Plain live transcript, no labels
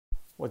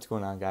What's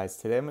going on, guys?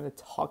 Today I'm going to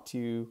talk to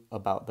you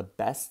about the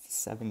best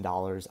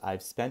 $7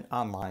 I've spent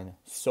online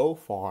so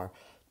far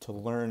to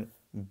learn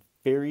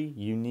very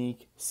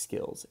unique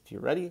skills. If you're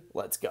ready,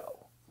 let's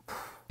go.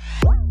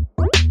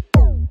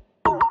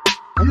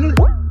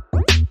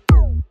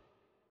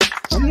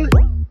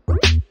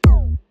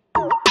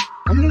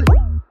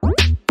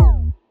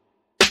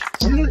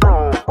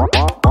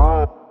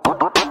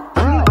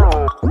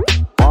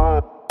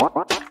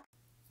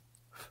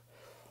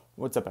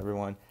 What's up,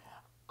 everyone?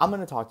 I'm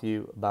going to talk to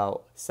you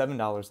about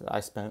 $7 that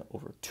I spent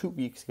over 2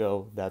 weeks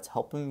ago that's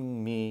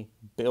helping me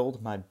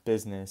build my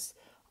business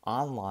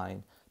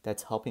online,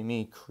 that's helping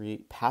me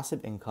create passive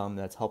income,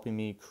 that's helping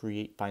me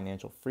create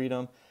financial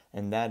freedom,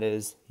 and that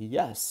is,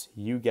 yes,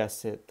 you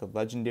guessed it, the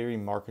Legendary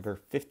Marketer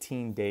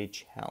 15-Day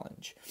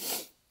Challenge.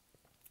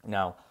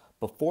 Now,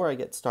 before I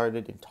get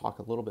started and talk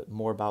a little bit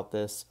more about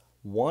this,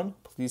 one,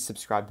 please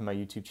subscribe to my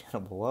YouTube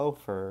channel below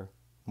for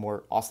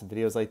more awesome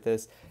videos like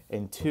this,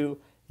 and two,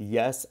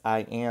 yes, I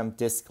am,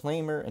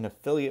 disclaimer, an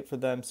affiliate for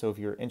them. So if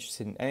you're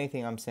interested in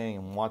anything I'm saying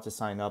and want to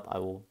sign up, I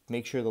will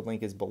make sure the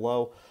link is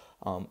below.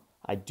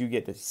 I do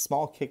get this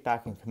small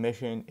kickback and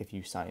commission if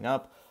you sign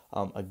up.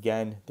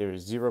 Again, there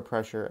is zero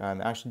pressure. And I'm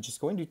actually just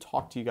going to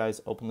talk to you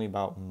guys openly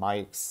about my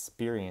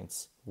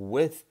experience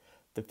with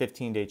the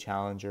 15-day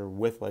challenger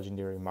with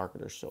Legendary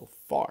Marketer so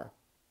far.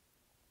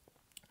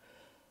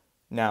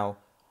 Now,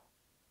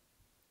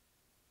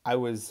 I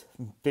was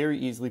very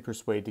easily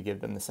persuaded to give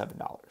them the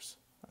 $7.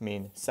 I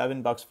mean,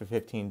 $7 for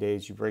 15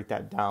 days, you break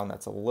that down,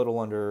 that's a little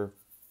under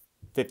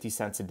 50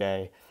 cents a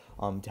day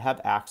to have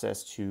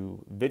access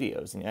to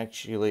videos. And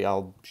actually,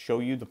 I'll show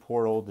you the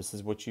portal. This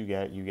is what you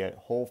get. You get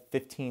whole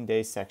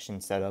 15-day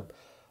section set up,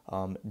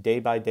 day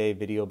by day,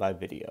 video by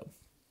video.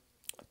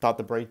 I thought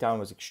the breakdown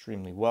was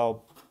extremely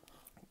well.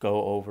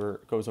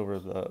 Goes over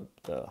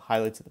the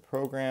highlights of the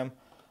program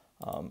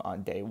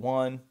on day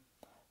one.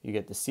 You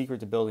get the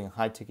secret to building a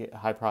high-ticket,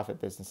 high-profit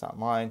business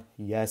online.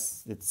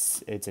 Yes,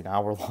 it's an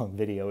hour-long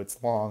video.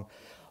 It's long.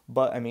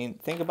 But, I mean,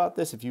 think about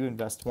this. If you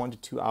invest 1 to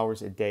 2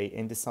 hours a day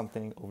into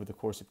something over the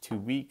course of 2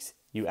 weeks,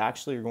 you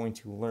actually are going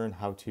to learn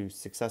how to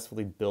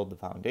successfully build the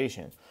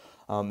foundation.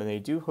 And they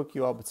do hook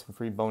you up with some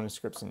free bonus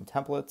scripts and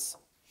templates.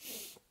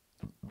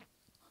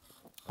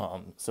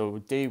 So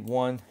day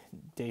one,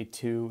 day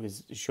two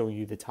is showing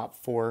you the top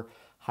 4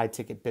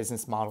 high-ticket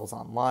business models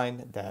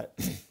online that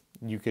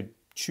you could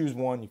choose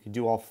one, you can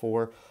do all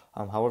 4,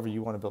 however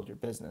you want to build your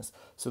business.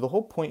 So the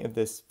whole point of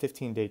this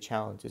 15-day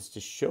challenge is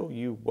to show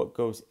you what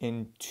goes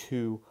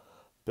into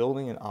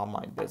building an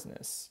online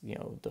business. You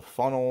know, the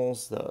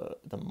funnels, the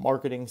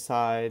marketing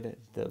side,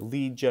 the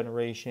lead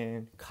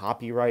generation,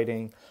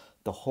 copywriting,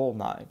 the whole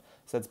 9.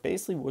 So that's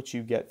basically what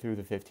you get through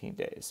the 15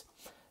 days.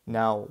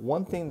 Now,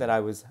 one thing that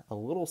I was a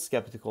little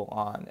skeptical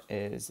on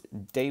is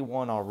day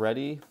 1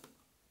 already.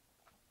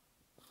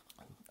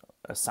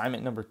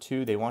 Assignment number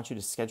 2, they want you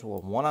to schedule a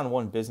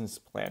one-on-one business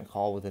plan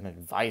call with an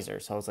advisor.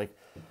 So I was like,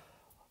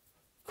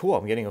 cool,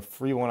 I'm getting a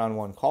free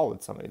one-on-one call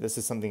with somebody. This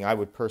is something I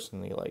would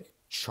personally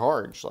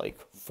charge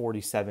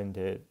 $47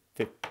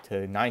 to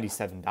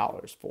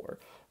 $97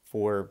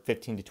 for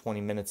 15 to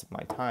 20 minutes of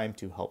my time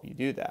to help you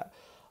do that.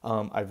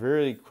 I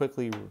very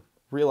quickly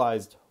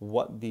realized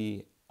what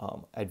the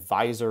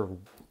advisor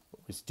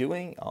was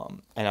doing,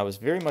 and I was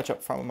very much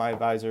upfront with my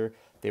advisor.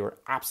 They were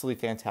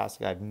absolutely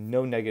fantastic. I have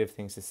no negative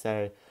things to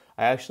say.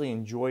 I actually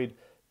enjoyed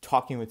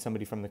talking with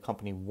somebody from the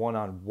company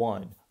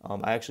one-on-one.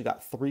 I actually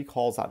got 3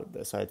 calls out of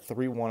this. I had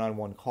 3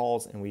 one-on-one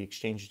calls, and we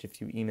exchanged a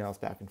few emails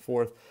back and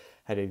forth.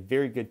 Had a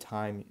very good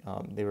time.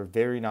 They were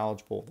very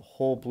knowledgeable, the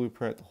whole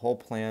blueprint, the whole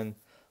plan,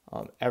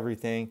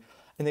 everything.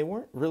 And they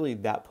weren't really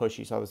that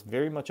pushy, so I was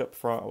very much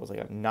upfront. I was like,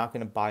 I'm not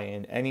going to buy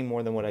in any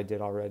more than what I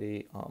did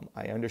already.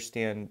 I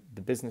understand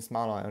the business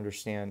model. I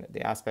understand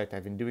the aspect.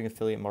 I've been doing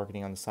affiliate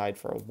marketing on the side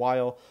for a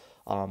while.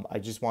 I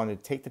just wanted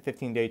to take the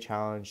 15-day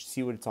challenge,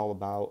 see what it's all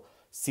about,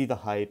 see the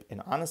hype.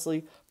 And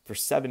honestly, for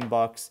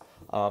 $7,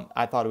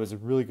 I thought it was a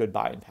really good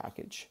buy-in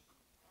package.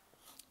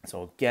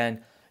 So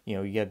again, you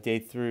know, you have day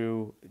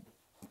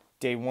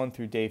 1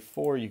 through day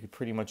 4, you could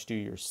pretty much do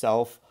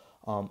yourself.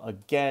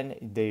 Again,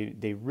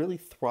 they really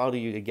throttle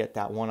you to get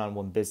that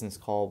one-on-one business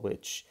call,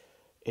 which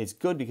is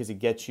good because it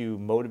gets you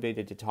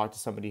motivated to talk to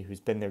somebody who's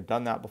been there,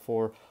 done that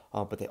before.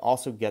 But they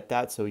also get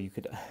that so you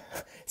could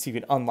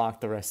unlock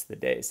the rest of the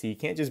day. So you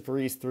can't just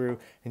breeze through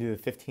and do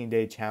the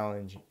 15-day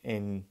challenge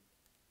in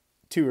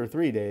 2 or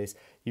 3 days.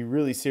 You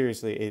really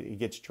seriously, it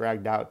gets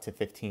dragged out to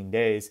 15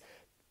 days.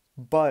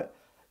 But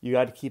you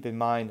got to keep in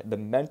mind the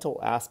mental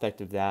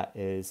aspect of that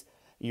is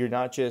you're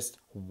not just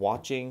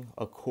watching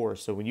a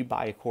course. So when you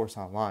buy a course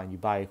online, you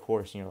buy a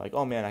course and you're like,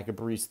 oh man, I could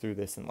breeze through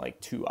this in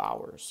 2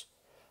 hours.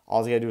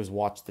 All you gotta do is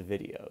watch the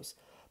videos.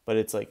 But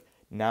it's like,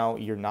 now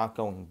you're not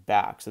going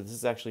back. So this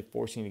is actually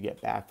forcing you to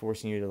get back,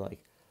 forcing you to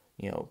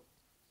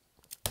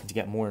to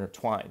get more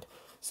intertwined.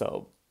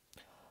 So,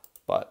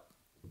 but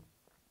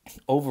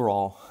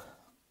overall,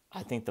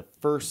 I think the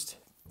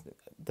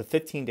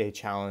 15-day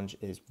challenge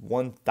is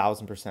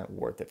 1,000%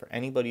 worth it for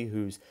anybody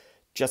who's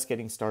just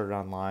getting started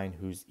online,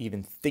 who's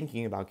even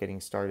thinking about getting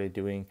started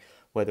doing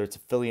whether it's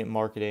affiliate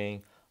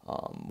marketing,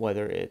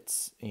 whether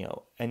it's, you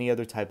know, any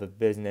other type of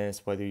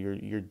business, whether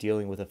you're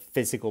dealing with a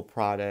physical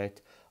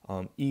product,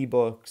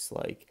 ebooks,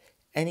 like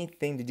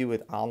anything to do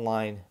with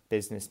online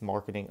business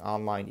marketing,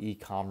 online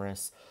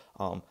e-commerce.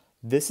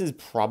 This is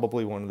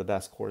probably one of the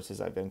best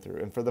courses I've been through.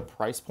 And for the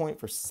price point,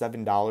 for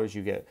 $7,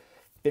 you get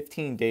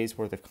 15 days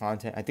worth of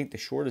content. I think the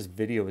shortest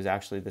video is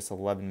actually this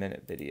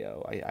 11-minute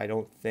video. I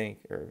don't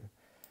think, or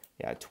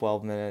yeah,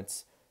 12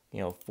 minutes, you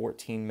know,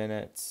 14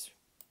 minutes.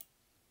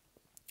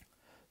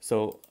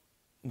 So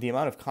the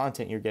amount of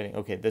content you're getting,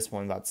 okay, this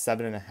one about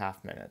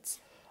 7.5 minutes.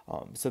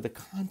 So the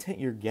content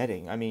you're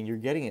getting, I mean, you're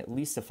getting at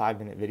least a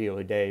 5-minute video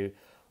a day,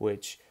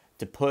 which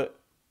to put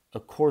a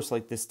course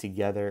like this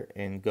together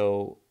and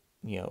go,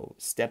 you know,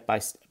 step by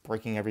step,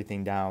 breaking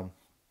everything down,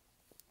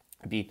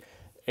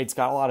 it's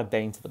got a lot of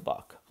bang to the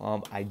buck.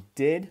 I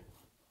did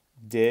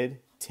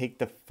take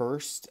the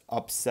first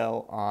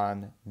upsell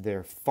on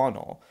their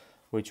funnel,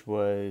 which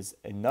was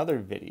another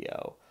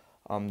video,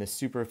 the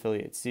super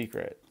affiliate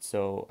secret.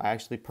 So I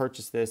actually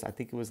purchased this. I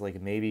think it was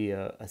like maybe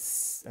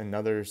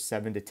another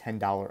 $7 to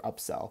 $10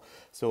 upsell.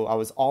 So I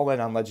was all in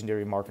on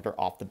Legendary Marketer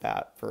off the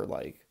bat for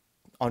like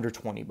under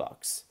 20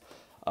 bucks.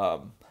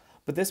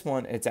 But this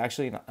one, it's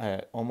actually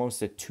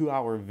almost a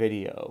 2-hour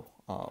video,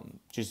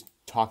 just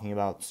talking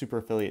about super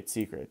affiliate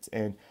secrets.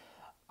 And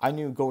I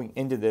knew going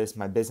into this,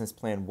 my business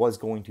plan was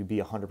going to be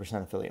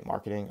 100% affiliate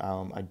marketing.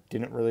 I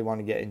didn't really want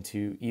to get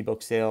into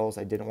ebook sales.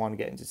 I didn't want to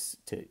get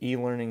into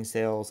e-learning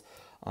sales.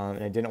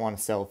 And I didn't want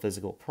to sell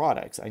physical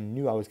products. I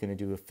knew I was going to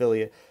do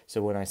affiliate.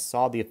 So when I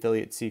saw the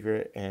affiliate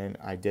secret and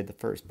I did the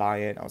first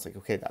buy-in, I was like,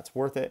 okay, that's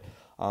worth it.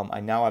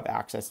 I now have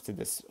access to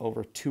this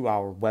over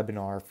 2-hour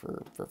webinar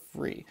for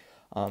free.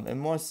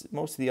 And most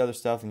of the other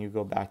stuff, and you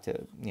go back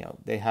to, you know,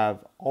 they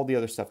have all the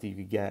other stuff that you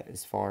could get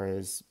as far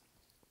as,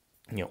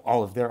 you know,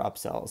 all of their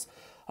upsells,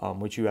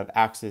 which you have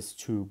access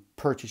to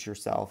purchase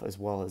yourself as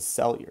well as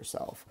sell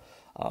yourself.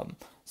 So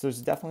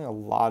there's definitely a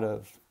lot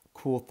of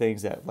cool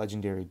things that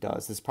Legendary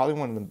does. It's probably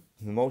one of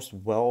the most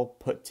well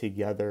put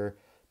together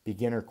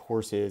beginner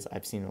courses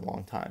I've seen in a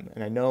long time.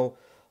 And I know,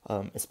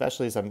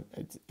 especially as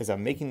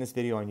I'm making this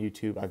video on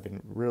YouTube, I've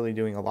been really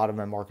doing a lot of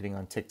my marketing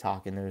on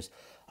TikTok, and there's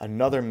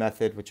another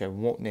method, which I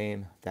won't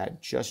name,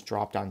 that just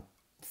dropped on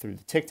through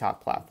the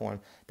TikTok platform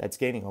that's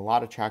gaining a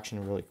lot of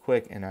traction really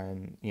quick,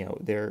 and you know,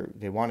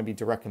 they want to be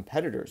direct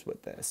competitors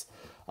with this.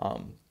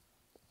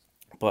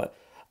 But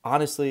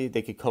honestly,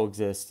 they could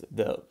coexist.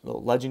 The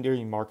Legendary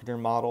Marketer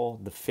model,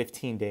 the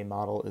 15-day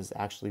model, is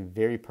actually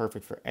very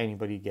perfect for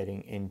anybody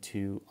getting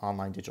into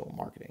online digital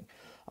marketing.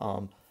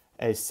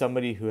 As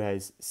somebody who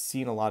has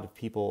seen a lot of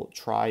people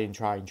try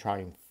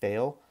and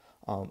fail,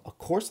 a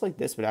course like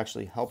this would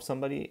actually help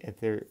somebody if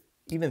they're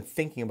even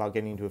thinking about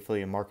getting into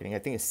affiliate marketing. I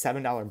think a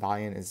 $7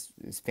 buy-in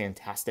is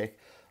fantastic.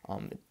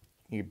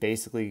 You're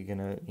basically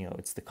gonna, you know,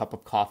 it's the cup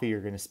of coffee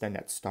you're gonna spend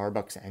at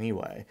Starbucks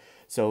anyway.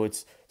 So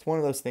it's one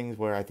of those things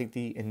where I think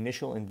the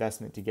initial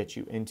investment to get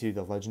you into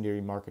the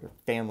Legendary Marketer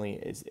family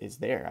is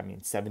there. I mean,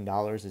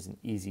 $7 is an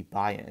easy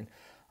buy-in.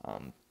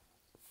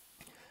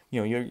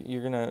 You know,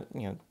 you're gonna,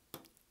 you know,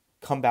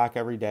 come back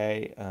every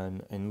day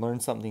and learn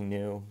something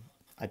new.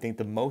 I think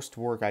the most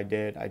work I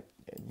did,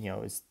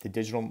 is the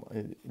digital,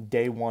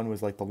 day one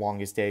was like the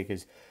longest day,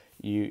 because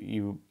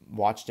you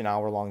watched an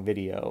hour-long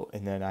video,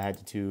 and then I had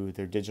to do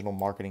their digital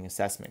marketing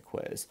assessment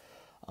quiz,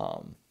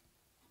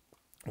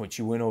 which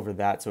you went over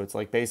that. So it's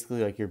like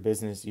basically like your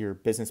business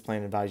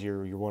plan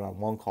advisor, your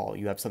one-on-one call.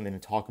 You have something to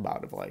talk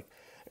about of like,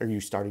 are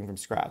you starting from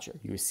scratch? Are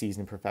you a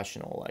seasoned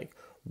professional? Like,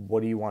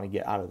 what do you want to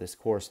get out of this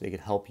course? So they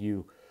could help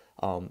you,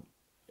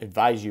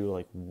 advise you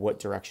like what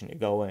direction to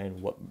go in,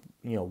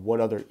 what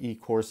other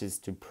e-courses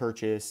to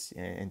purchase,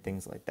 and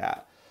things like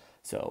that.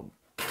 So,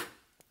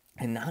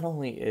 and not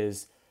only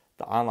is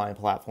the online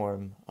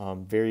platform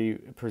very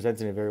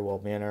presented in a very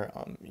well manner,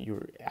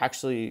 you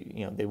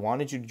actually, they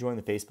wanted you to join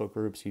the Facebook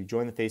group. So you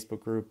join the Facebook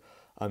group,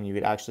 you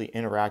could actually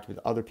interact with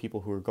other people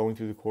who are going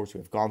through the course, who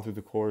have gone through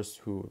the course,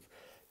 who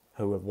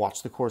have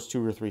watched the course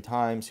 2 or 3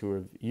 times, who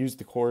have used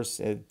the course,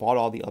 bought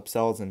all the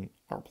upsells, and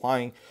are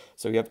applying.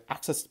 So you have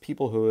access to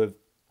people who have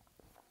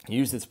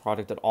used this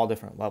product at all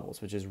different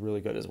levels, which is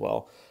really good as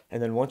well.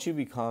 And then once you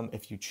become,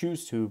 if you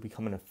choose to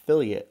become an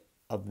affiliate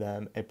of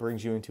them, it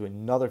brings you into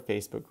another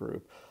Facebook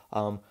group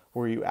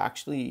where you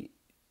actually,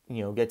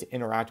 get to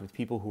interact with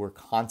people who are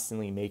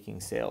constantly making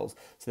sales.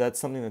 So that's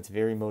something that's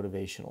very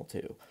motivational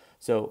too.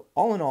 So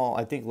all in all,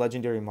 I think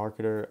Legendary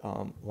Marketer,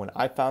 when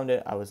I found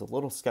it, I was a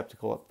little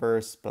skeptical at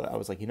first, but I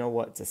was like, you know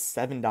what? It's a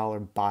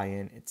 $7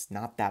 buy-in. It's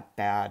not that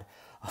bad.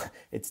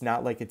 It's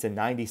not like it's a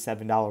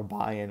 $97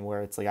 buy-in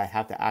where it's like I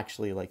have to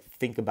actually like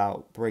think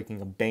about breaking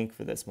a bank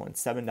for this one.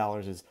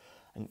 $7 is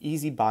an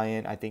easy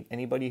buy-in. I think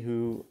anybody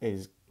who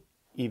is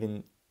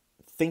even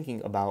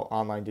thinking about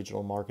online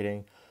digital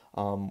marketing,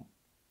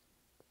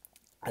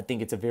 I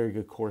think it's a very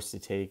good course to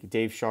take.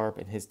 Dave Sharp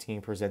and his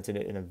team presented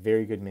it in a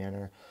very good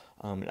manner.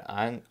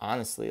 And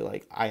honestly,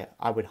 like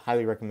I would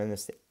highly recommend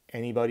this to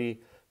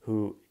anybody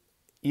who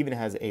even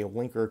has a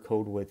link or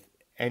code with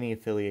any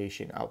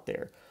affiliation out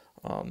there.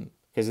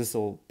 because this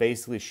will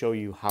basically show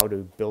you how to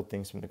build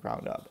things from the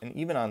ground up. And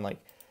even on like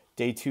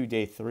day 2,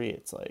 day 3,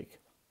 it's like,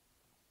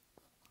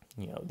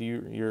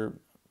 you're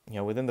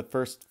within the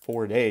first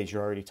 4 days,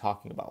 you're already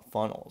talking about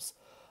funnels,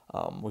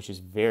 which is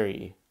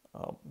very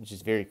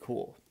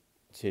cool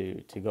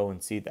to go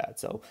and see that.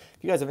 So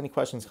if you guys have any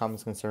questions,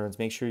 comments, concerns,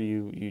 make sure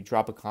you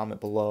drop a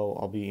comment below.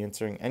 I'll be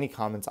answering any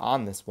comments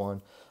on this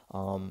one,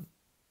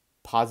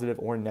 positive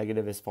or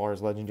negative as far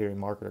as Legendary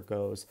Marketer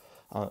goes.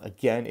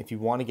 Again, if you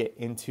want to get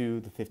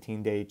into the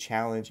 15-day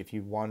challenge, if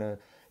you want to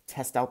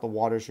test out the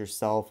waters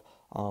yourself,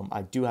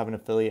 I do have an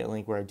affiliate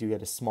link where I do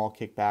get a small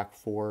kickback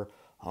for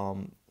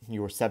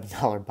your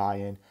 $7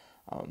 buy-in.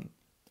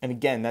 And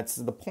again, that's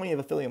the point of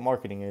affiliate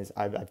marketing. Is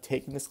I've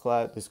taken this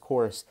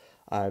course,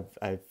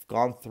 I've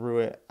gone through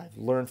it, I've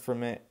learned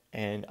from it,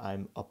 and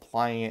I'm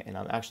applying it, and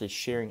I'm actually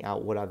sharing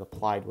out what I've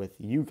applied with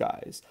you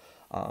guys.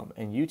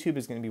 And YouTube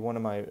is going to be one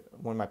of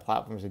my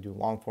platforms. I do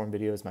long form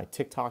videos. My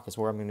TikTok is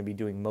where I'm going to be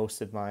doing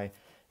most of my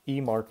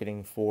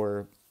e-marketing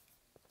for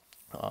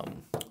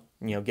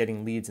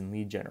getting leads and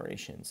lead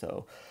generation.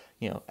 So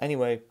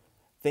anyway,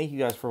 thank you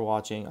guys for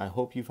watching. I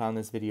hope you found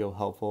this video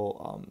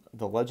helpful.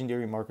 The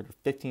Legendary Marketer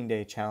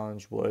 15-day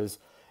challenge was,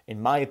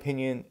 in my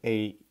opinion,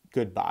 a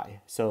good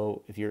buy.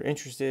 So if you're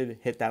interested,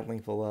 hit that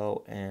link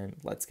below and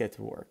let's get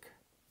to work.